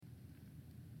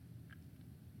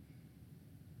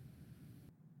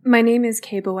My name is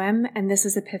Keboem, and this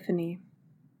is Epiphany.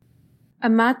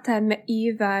 Amata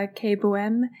me'iva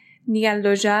Keboem, ni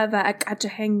alojava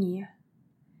akachahengi.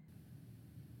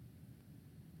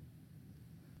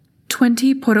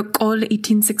 20 Porokol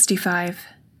 1865.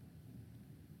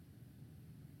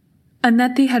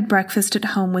 Annette had breakfast at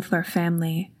home with leur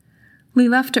family. Lee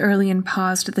left early and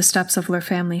paused at the steps of leur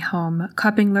family home,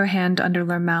 cupping leur hand under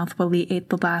leur mouth while Lee ate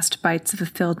the last bites of a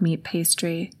filled meat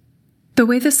pastry. The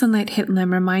way the sunlight hit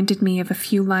Lim reminded me of a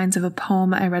few lines of a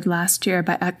poem I read last year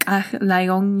by Akach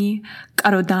Layongi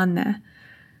Karodane.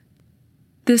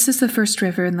 This is the first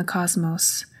river in the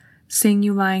cosmos, seeing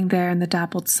you lying there in the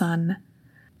dappled sun.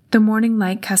 The morning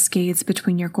light cascades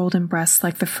between your golden breasts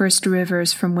like the first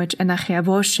rivers from which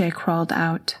Enachiavoshe crawled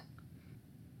out.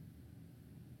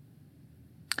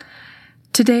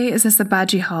 Today is a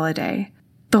Sabaji holiday.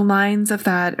 The lines of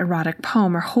that erotic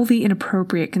poem are wholly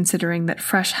inappropriate considering that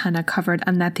fresh henna covered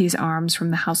Annette's arms from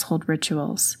the household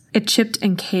rituals. It chipped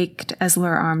and caked as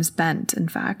leur arms bent, in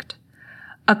fact.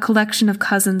 A collection of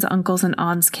cousins, uncles, and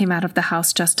aunts came out of the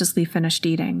house just as Lee finished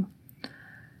eating.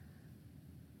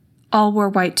 All wore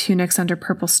white tunics under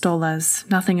purple stolas,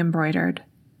 nothing embroidered.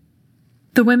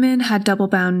 The women had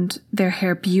double-bound their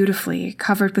hair beautifully,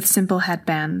 covered with simple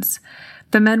headbands.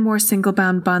 The men wore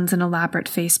single-bound buns and elaborate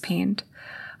face paint.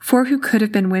 4 who could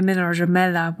have been women or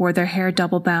gemella wore their hair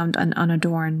double-bound and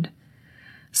unadorned.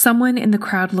 Someone in the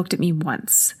crowd looked at me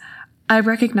once. I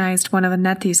recognized one of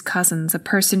Annette's cousins, a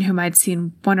person whom I'd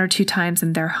seen 1 or 2 times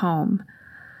in their home.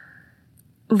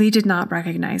 Lee did not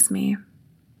recognize me.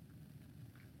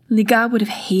 Liga would have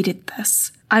hated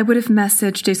this. I would have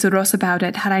messaged Desuros about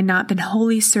it had I not been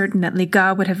wholly certain that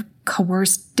Liga would have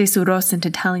coerced Desuros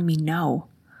into telling me no.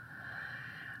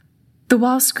 The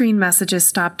wall screen messages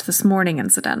stopped this morning,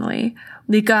 incidentally.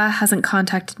 Liga hasn't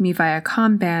contacted me via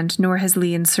Comband, nor has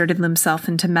Lee inserted himself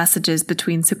into messages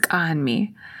between Suka and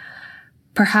me.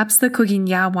 Perhaps the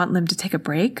Koginya want Lim to take a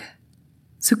break?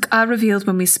 Suka revealed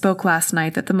when we spoke last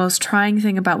night that the most trying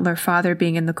thing about leur father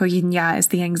being in the Koginya is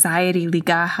the anxiety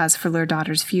Liga has for leur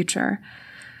daughter's future.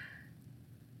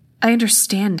 I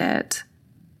understand it.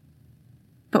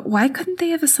 But why couldn't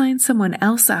they have assigned someone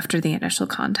else after the initial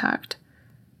contact?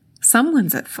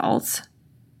 Someone's at fault.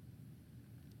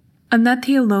 Annette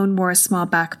alone wore a small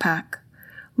backpack.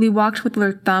 Lee walked with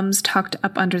leur thumbs tucked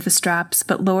up under the straps,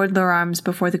 but lowered leur arms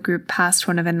before the group passed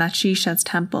one of Enachisha's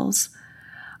temples.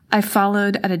 I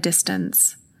followed at a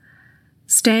distance.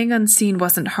 Staying unseen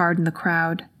wasn't hard in the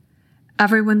crowd.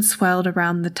 Everyone swelled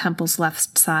around the temple's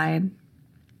left side.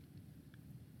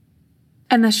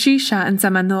 Enachisha and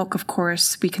Zamanok, of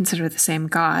course, we consider the same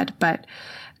god, but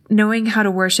knowing how to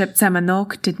worship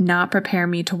Zamanok did not prepare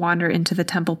me to wander into the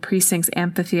temple precinct's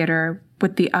amphitheater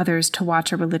with the others to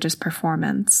watch a religious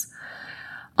performance.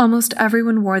 Almost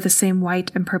everyone wore the same white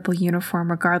and purple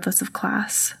uniform regardless of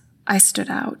class. I stood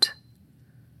out.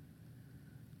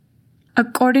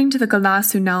 According to the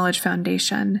Galasu Knowledge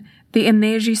Foundation, the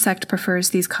Ineji sect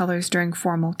prefers these colors during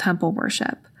formal temple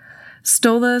worship.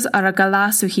 Stolas are a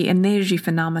Galasuhi Ineji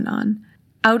phenomenon.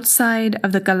 Outside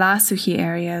of the Galasuhi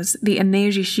areas, the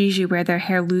Ineji Shiji wear their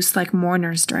hair loose like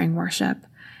mourners during worship,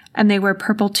 and they wear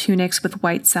purple tunics with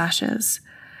white sashes.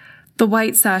 The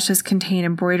white sashes contain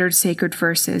embroidered sacred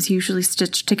verses, usually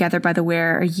stitched together by the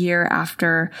wearer a year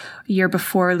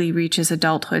before Lee reaches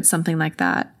adulthood, something like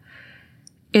that.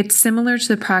 It's similar to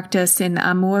the practice in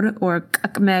Amur or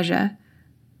Kakmeja.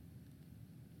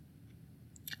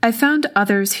 I found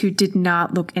others who did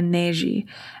not look Ineji,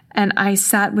 and I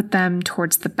sat with them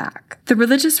towards the back. The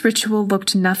religious ritual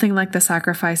looked nothing like the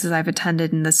sacrifices I've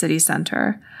attended in the city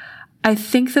center. I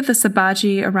think that the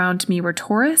Sabaji around me were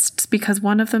tourists because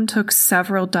one of them took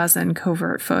several dozen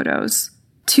covert photos.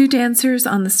 2 dancers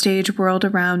on the stage whirled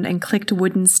around and clicked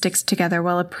wooden sticks together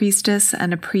while a priestess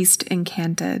and a priest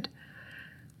incanted.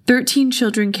 13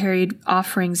 children carried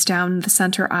offerings down the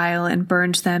center aisle and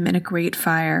burned them in a great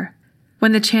fire.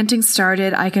 When the chanting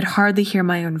started, I could hardly hear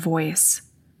my own voice.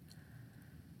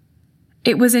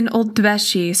 It was in Old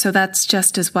Tbeshi, so that's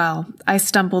just as well. I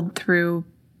stumbled through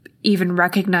even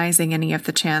recognizing any of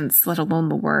the chants, let alone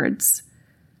the words.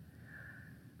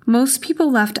 Most people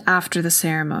left after the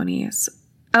ceremonies.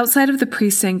 Outside of the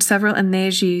precinct, several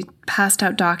Ineji passed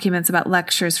out documents about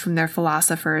lectures from their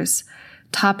philosophers,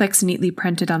 topics neatly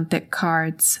printed on thick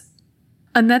cards.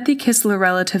 Annette kissed leur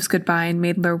relatives goodbye and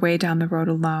made their way down the road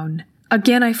alone.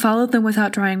 Again, I followed them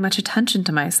without drawing much attention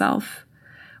to myself.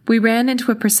 We ran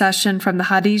into a procession from the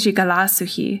Hadiji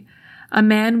Galasuhi. A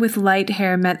man with light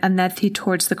hair met Annette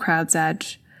towards the crowd's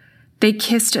edge. They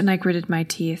kissed and I gritted my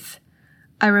teeth.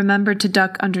 I remembered to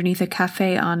duck underneath a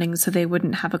cafe awning so they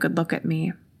wouldn't have a good look at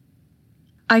me.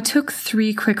 I took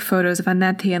 3 quick photos of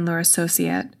Annetti and Lur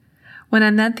associate. When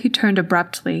Annetti turned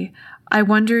abruptly, I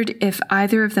wondered if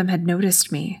either of them had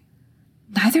noticed me.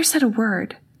 Neither said a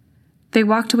word. They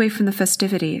walked away from the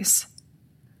festivities.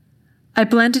 I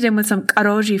blended in with some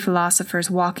Karoji philosophers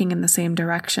walking in the same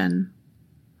direction.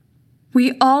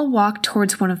 We all walked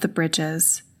towards one of the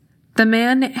bridges. The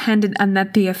man handed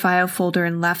Annetti a file folder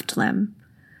and left Lim.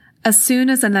 As soon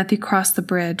as Annetti crossed the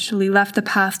bridge, Lee left the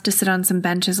path to sit on some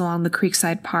benches along the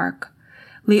creekside park.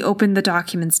 Lee opened the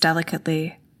documents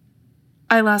delicately.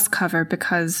 I lost cover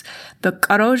because the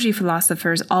Karoji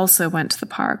philosophers also went to the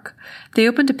park. They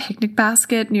opened a picnic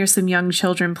basket near some young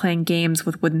children playing games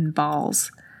with wooden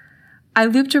balls. I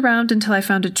looped around until I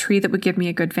found a tree that would give me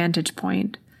a good vantage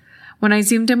point. When I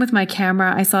zoomed in with my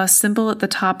camera, I saw a symbol at the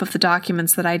top of the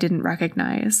documents that I didn't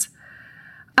recognize.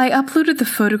 I uploaded the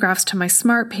photographs to my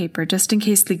smart paper just in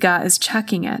case Liga is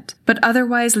checking it, but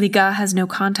otherwise Liga has no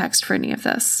context for any of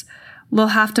this. We'll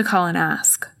have to call and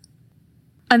ask.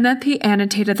 Annetti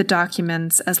annotated the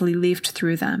documents as Lee leafed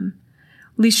through them.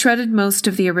 Lee shredded most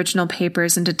of the original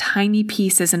papers into tiny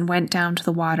pieces and went down to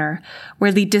the water,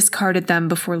 where Lee discarded them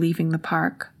before leaving the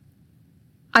park.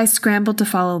 I scrambled to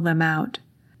follow Lim out.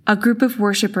 A group of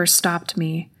worshippers stopped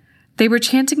me. They were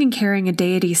chanting and carrying a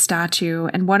deity statue,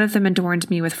 and one of them adorned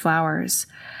me with flowers.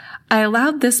 I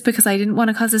allowed this because I didn't want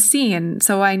to cause a scene,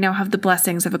 so I now have the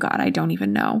blessings of a god I don't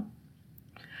even know.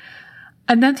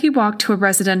 Annetti walked to a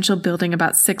residential building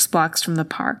about 6 blocks from the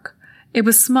park. It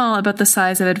was small, about the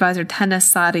size of Advisor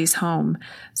Tenes Sadi's home,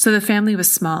 so the family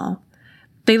was small.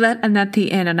 They let Annetti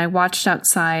in, and I watched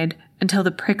outside until the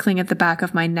prickling at the back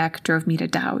of my neck drove me to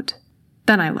doubt.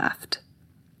 Then I left.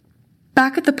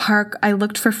 Back at the park, I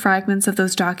looked for fragments of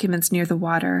those documents near the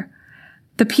water.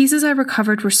 The pieces I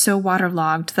recovered were so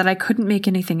waterlogged that I couldn't make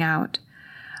anything out.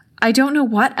 I don't know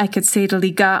what I could say to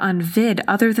Liga on vid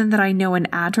other than that I know an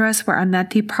address where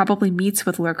Annetti probably meets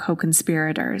with Lur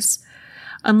co-conspirators.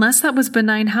 Unless that was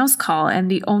benign house call and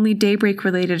the only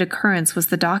Daybreak-related occurrence was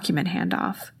the document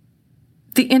handoff.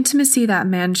 The intimacy that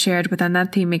man shared with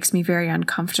Annetti makes me very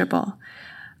uncomfortable.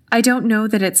 I don't know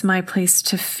that it's my place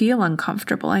to feel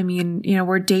uncomfortable. I mean,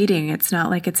 we're dating. It's not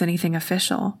like it's anything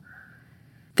official.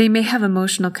 They may have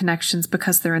emotional connections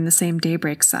because they're in the same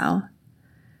Daybreak cell.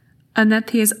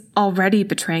 Annetti is already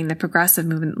betraying the progressive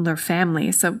movement Lur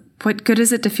family, so what good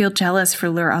is it to feel jealous for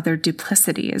Lur other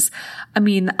duplicities? I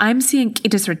mean, I'm seeing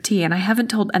Kitasrati and I haven't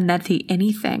told Annetti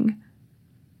anything.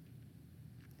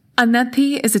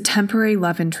 Annetti is a temporary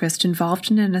love interest involved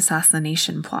in an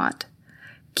assassination plot.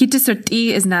 Kitasrati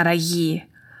is Narayi.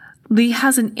 Lee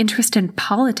has an interest in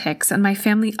politics, and my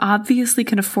family obviously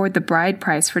can afford the bride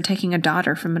price for taking a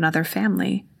daughter from another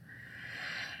family.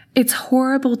 It's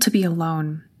horrible to be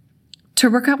alone. To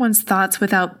work out one's thoughts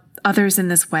without others in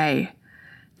this way,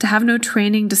 to have no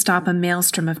training to stop a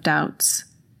maelstrom of doubts.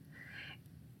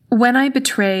 When I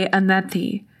betray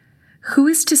Annetti, who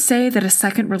is to say that a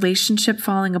second relationship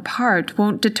falling apart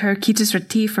won't deter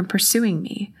Kitasrati from pursuing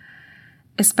me,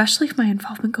 especially if my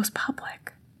involvement goes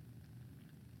public?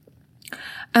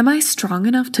 Am I strong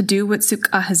enough to do what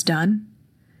Suka has done?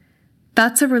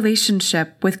 That's a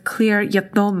relationship with clear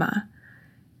yatoma.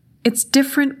 It's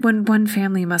different when one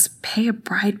family must pay a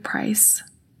bride price.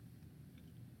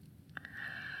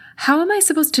 How am I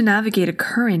supposed to navigate a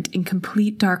current in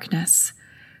complete darkness?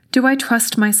 Do I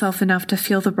trust myself enough to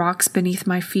feel the rocks beneath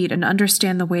my feet and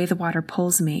understand the way the water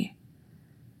pulls me?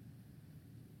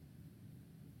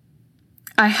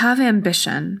 I have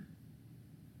ambition.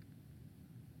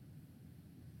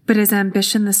 But is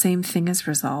ambition the same thing as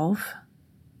resolve?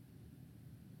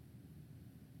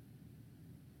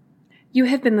 You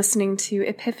have been listening to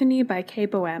Epiphany by Kay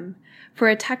Boehm. For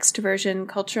a text version,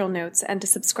 cultural notes, and to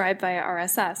subscribe via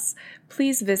RSS,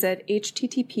 please visit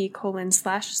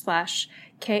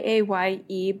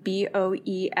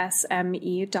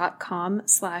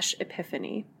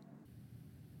http://kayeboesme.com/epiphany.